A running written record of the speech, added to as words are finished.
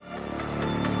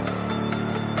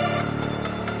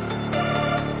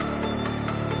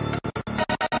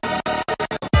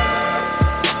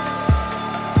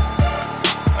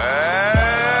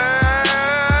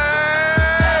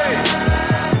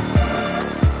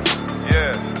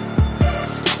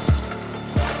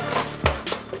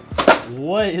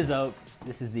What is up?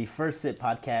 This is the First Sip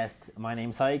Podcast. My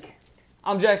name's Hayk.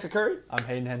 I'm Jaxon. I'm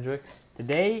Hayden Hendricks.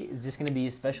 Today is just going to be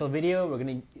a special video. We're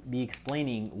going to be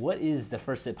explaining what is the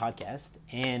First Sip Podcast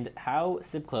and how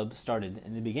Sip Club started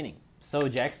in the beginning. So,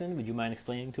 Jaxon, would you mind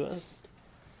explaining to us?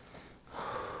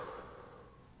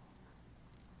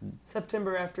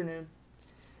 September afternoon.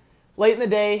 Late in the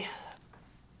day,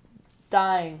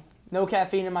 dying, no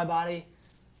caffeine in my body.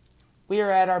 We are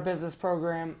at our business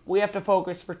program. We have to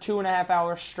focus for 2.5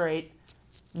 hours straight.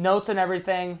 Notes and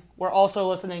everything. We're also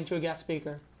listening to a guest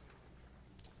speaker.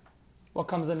 What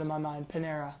comes into my mind?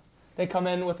 Panera. They come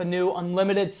in with a new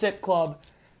unlimited sip club.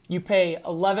 You pay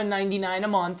 $11.99 a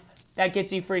month. That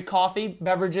gets you free coffee,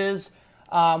 beverages.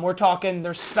 We're talking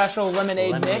there's special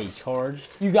lemonade mix.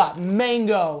 Charged. You got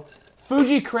mango,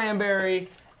 Fuji cranberry,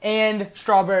 and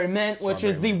strawberry mint, which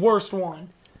is the worst one.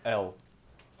 L.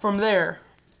 From there,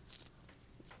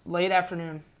 late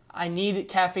afternoon, I need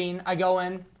caffeine. I go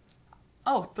in.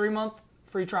 Oh, 3-month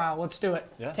free trial. Let's do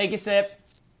it. Yeah. Take a sip.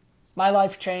 My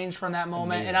life changed from that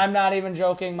moment. Amazing. And I'm not even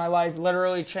joking. My life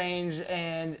literally changed,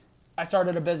 and I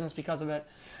started a business because of it.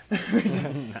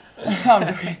 I'm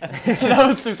joking. That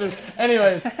was too soon.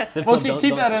 Anyways,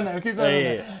 keep that in there. Keep that in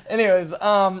there. Anyways,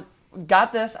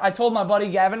 got this. I told my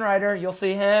buddy Gavin Ryder. You'll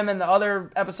see him in the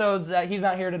other episodes. That he's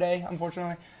not here today,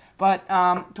 unfortunately. But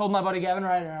told my buddy Gavin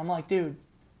Ryder. I'm like, dude,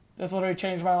 this literally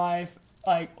changed my life.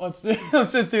 Like, let's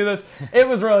just do this. It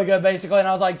was really good, basically. And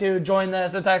I was like, dude, join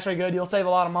this. It's actually good. You'll save a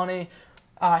lot of money.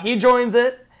 He joins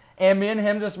it, and me and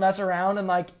him just mess around, and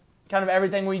like kind of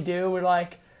everything we do, we're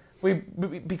like,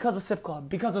 because of Sip Club.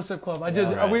 Because of Sip Club.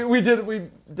 We did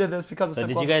this because of Sip Club. So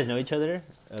did you guys know each other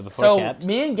before Caps? So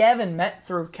me and Gavin met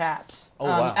through Caps. Oh,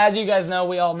 wow. As you guys know,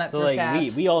 we all met through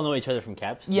Caps. We all know each other from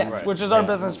Caps. Yes, Right. which is our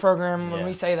business program when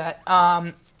we say that.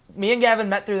 Me and Gavin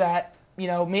met through that. You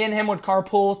know, me and him would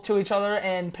carpool to each other,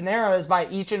 and Panera is by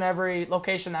each and every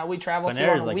location that we travel to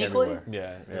on a like weekly.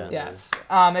 everywhere. Yeah. Yes.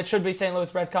 It should be St. Louis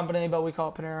Bread Company, but we call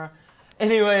it Panera.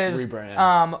 Anyways,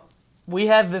 Rebrand. we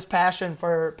have this passion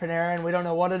for Panera, and we don't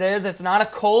know what it is. It's not a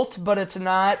cult, but it's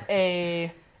not a...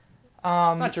 it's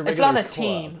not your it's regular not a club.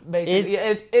 team, basically.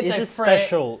 It's a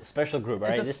special group,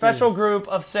 right? It's a special group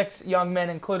of 6 young men,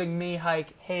 including me,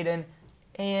 Hayk, Hayden,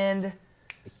 and...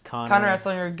 Connor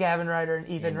Esslinger, Gavin Ryder, and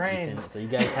Ethan Rains. So you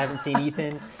guys haven't seen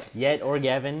Ethan yet or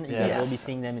Gavin. You guys will be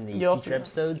seeing them in the future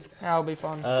episodes. That'll be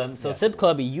fun. Sip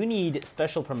Club, you need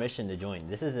special permission to join.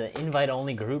 This is an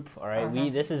invite-only group, all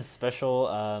right? This is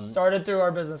special. Started through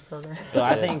our business program. So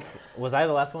I think, was I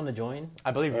the last one to join?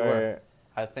 I believe you were.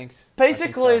 I think so.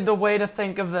 Basically, the way to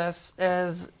think of this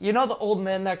is, you know the old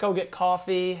men that go get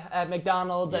coffee at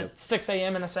McDonald's at 6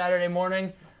 a.m. on a Saturday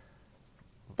morning?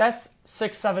 That's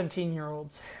 6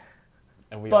 17-year-olds.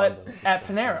 But at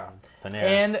Panera.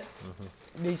 And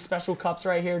these special cups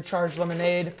right here, charged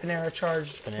lemonade, Panera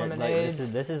charged lemonade.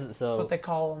 Like, this is That's what they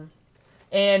call them.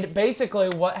 And basically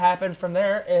what happened from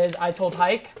there is I told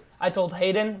Hayk, I told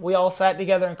Hayden, we all sat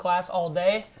together in class all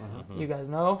day. You guys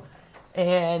know.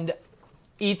 And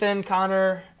Ethan,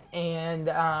 Connor, and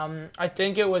I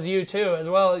think it was you too as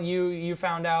well. You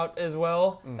found out as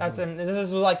well. This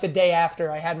was like the day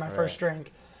after I had my first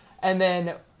drink. And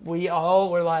then we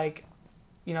all were like,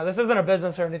 you know, this isn't a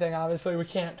business or anything, obviously. We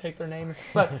can't take their name.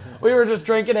 But we were just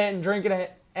drinking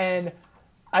it. And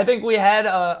I think we had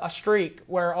a streak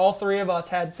where all 3 of us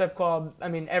had Sip Club,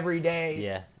 every day.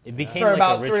 Yeah. It became for like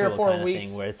about a 3 or ritual 4 kind of weeks.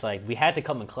 thing where it's like we had to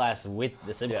come in class with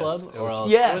the Sip Club. Or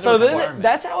else So then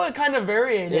that's how it kind of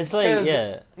varied. It's like,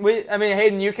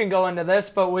 Hayden, you can go into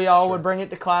this, but we all would bring it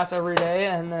to class every day.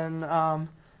 And then,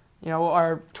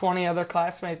 our 20 other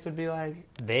classmates would be like,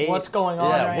 what's going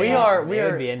on right now? We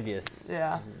would be envious.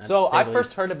 Yeah. So I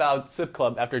first heard about Sip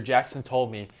Club after Jaxon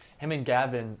told me. Him and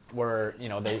Gavin were,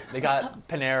 they got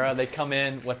Panera. They come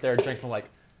in with their drinks. I'm like,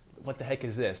 what the heck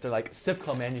is this? They're like, Sip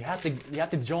Club, man. You have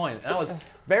to join. And I was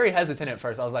very hesitant at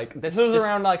first. I was like, this was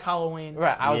around like Halloween.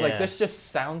 Right. I was like, this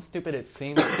just sounds stupid. It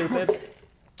seems stupid.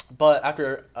 But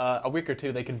after a week or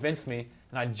 2, they convinced me,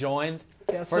 and I joined.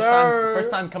 Yes, sir. First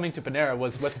time coming to Panera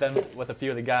was with them, with a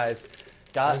few of the guys.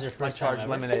 Got your my first time charged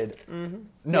ever? lemonade.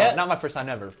 No, not my first time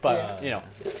ever. But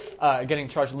getting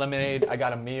charged lemonade. I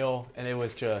got a meal, and it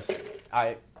was just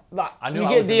I knew you I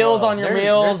get was deals on your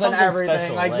meals and something everything.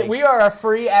 special, like we are a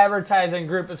free advertising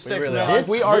group of 6 really men. are. Like,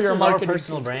 we are your this is marketing our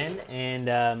personal brand,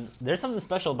 and there's something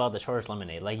special about the charged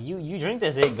lemonade. Like you drink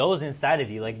this, it goes inside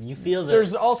of you. Like you feel the.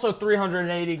 There's also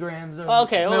 380 grams of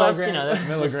milligrams. milligrams.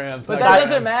 milligrams. But that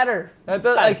doesn't matter. That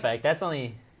does, side effect. That's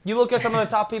only. You look at some of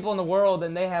the top people in the world,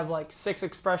 and they have like 6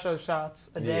 espresso shots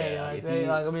a day. Yeah,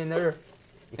 They're.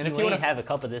 And if you want to have a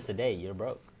cup of this a day, you're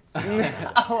broke.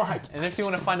 And if you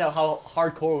want to find out how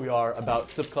hardcore we are about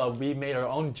Sip Club, we made our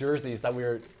own jerseys that we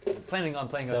were planning on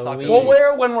playing a soccer. We'll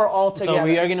wear when we're all together. So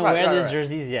we are going to wear these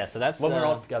jerseys. Yeah, so that's when we're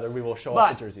all together. We will show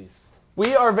off the jerseys.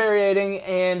 We are variating,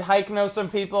 and Hayk knows some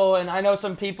people, and I know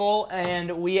some people, and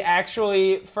we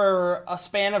actually, for a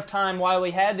span of time while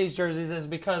we had these jerseys, is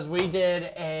because we did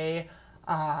a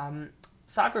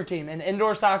soccer team, an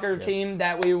indoor soccer team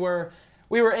that we were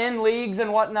in leagues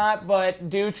and whatnot, but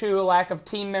due to a lack of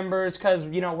team members, because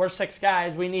we're 6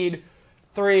 guys, we need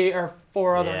 3 or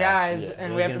 4 other guys,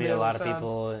 and we have to be a lot of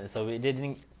people. So we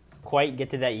didn't quite get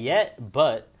to that yet,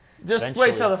 but. Just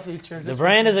wait till the future. The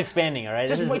brand is expanding, all right?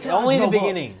 Just this wait is till only I the grow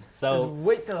beginning. Up. So just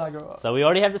wait till I grow up. So we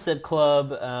already have the Sip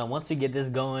Club. Once we get this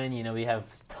going, we have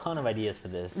a ton of ideas for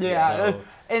this. Yeah, so.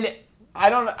 And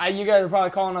you guys are probably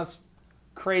calling us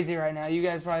crazy right now. You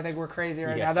guys probably think we're crazy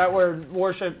right now. That we're not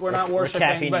worshiping. We're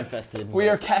caffeine infested. We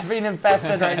are caffeine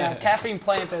infested right now. Caffeine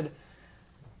planted.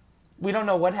 We don't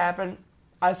know what happened.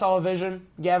 I saw a vision.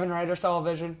 Gavin Ryder saw a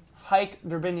vision. Hayk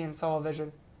Durbinian saw a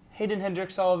vision. Hayden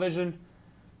Hendricks saw a vision.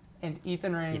 And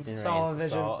Ethan Rains saw a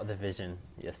vision. Saw the vision,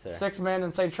 yes, sir. 6 men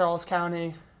in St. Charles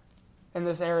County, in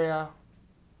this area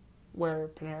where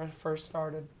Panera first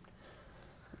started.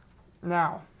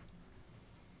 Now,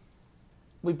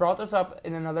 we brought this up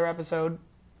in another episode.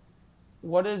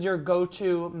 What is your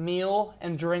go-to meal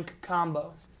and drink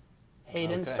combo?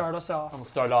 Hayden, start us off. I'm gonna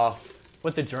start off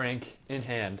with the drink in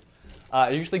hand.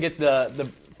 I usually get the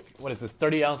what is this,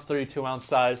 30 ounce, 32 ounce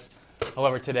size.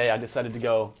 However, today I decided to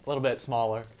go a little bit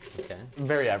smaller. Okay.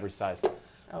 Very average size.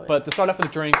 Oh, yeah. But to start off with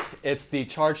the drink, it's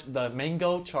the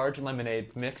mango charged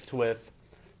lemonade mixed with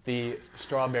the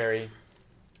strawberry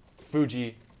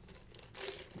Fuji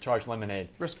charged lemonade.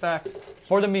 Respect.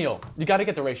 For the meal, you got to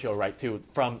get the ratio right too,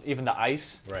 from even the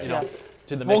ice, right.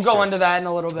 To the mixture. We'll go into that in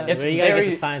a little bit. You got to get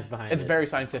the science behind it. It's very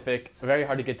scientific, very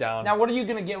hard to get down. Now, what are you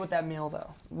going to get with that meal,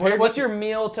 though? What's your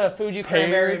meal to Fuji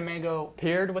cranberry mango?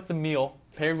 Paired with the meal,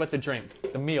 paired with the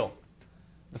drink, the meal.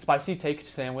 The spicy take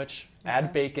sandwich,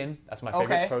 add bacon. That's my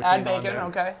favorite protein. Add bacon,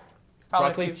 okay.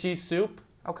 Broccoli cheese soup.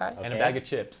 Okay. And a bag of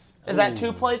chips. Is that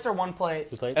 2 plates or 1 plate?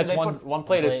 2 plates? That's one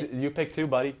plate. You pick 2,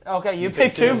 buddy. Okay, you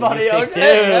pick 2, buddy. You pick 2.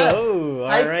 Oh,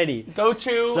 alrighty.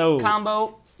 Go-to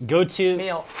combo. Go-to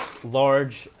meal.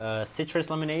 Large citrus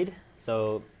lemonade.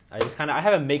 So I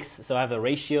have a mix. So I have a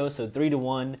ratio. So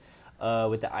 3-to-1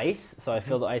 with the ice. So I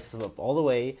fill the ice up all the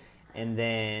way, and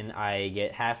then I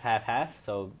get half.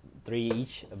 So 3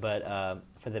 each. But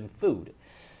for the food,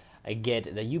 I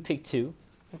get the you pick 2.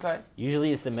 Okay.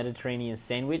 Usually it's the Mediterranean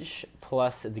sandwich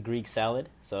plus the Greek salad,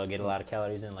 so I get a lot of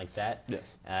calories in like that.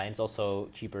 Yes. And it's also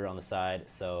cheaper on the side.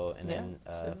 So then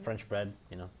French bread,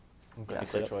 Great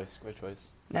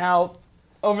choice. Now,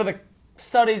 over the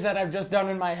studies that I've just done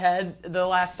in my head, the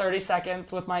last 30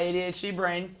 seconds with my ADHD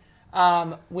brain,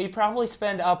 we probably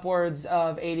spend upwards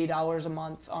of $80 a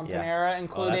month on Panera,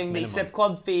 including the Sip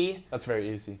Club fee. That's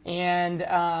very easy. And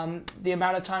the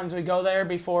amount of times we go there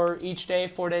before each day,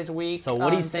 4 days a week. So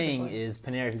what he's saying is,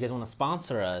 Panera, if you guys want to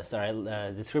sponsor us, all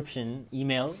right, description,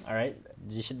 email, all right,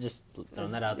 you should just throw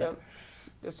that out there.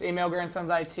 Just email Grandsons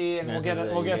IT, and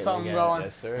we'll get something going.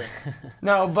 Yes, sir.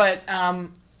 No, but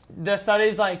the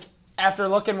studies, like, after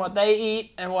looking what they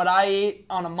eat and what I eat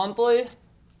on a monthly,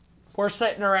 we're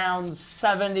sitting around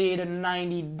 $70 to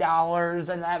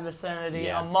 $90 in that vicinity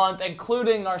a month,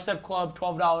 including our Sip Club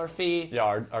 $12 fee.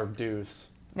 Yeah, our dues.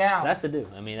 Now, that's the due.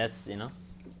 I mean, that's,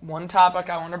 one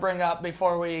topic I want to bring up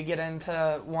before we get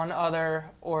into one other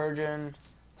origin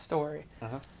story.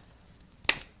 Uh-huh.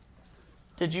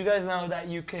 Did you guys know that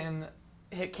you can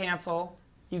hit cancel?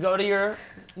 You go to your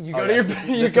Panera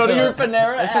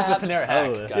app. This is a Panera hack.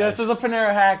 Guys. Yeah, this is a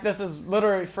Panera hack. This is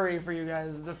literally free for you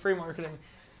guys. The free marketing.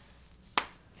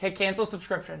 Hit cancel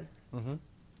subscription. Mm-hmm.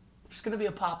 There's going to be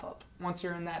a pop-up once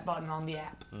you're in that button on the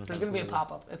app. Mm-hmm. There's going to be a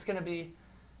pop-up. It's going to be,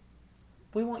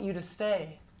 we want you to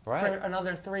stay for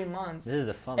another 3 months. This is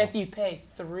the fun. If you pay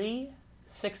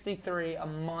 $3.63 a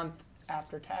month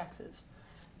after taxes.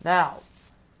 Now,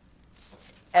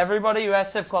 everybody who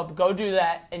has Sip Club, go do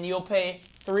that, and you'll pay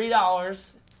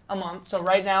 $3 a month. So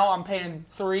right now, I'm paying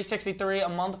 $3.63 a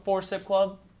month for Sip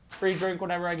Club. Free drink,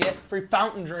 whatever I get. Free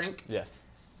fountain drink. Yes.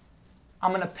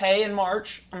 I'm going to pay in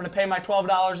March. I'm going to pay my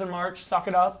 $12 in March. Suck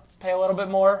it up. Pay a little bit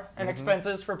more in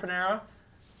expenses for Panera.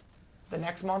 The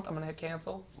next month, I'm going to hit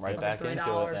cancel. Right back $3.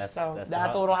 into it.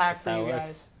 That's a little hack for you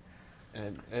guys.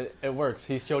 And it works.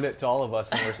 He showed it to all of us,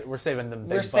 and we're saving them big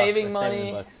bucks. We're saving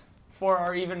money for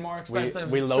our even more expensive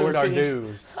we lowered our fees.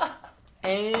 dues.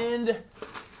 And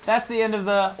that's the end of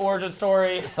the origin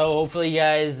story. So hopefully you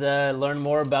guys learn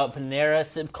more about Panera,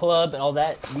 Sip Club, and all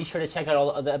that. Be sure to check out all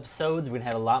the other episodes. We're going to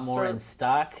have a lot more in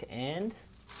stock. And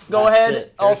go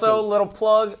ahead. Also, little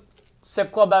plug,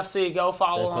 Sip Club FC. Go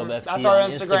follow them. That's our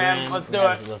Instagram. Let's do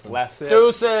it. Let's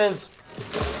Deuces.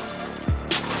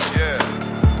 Yeah.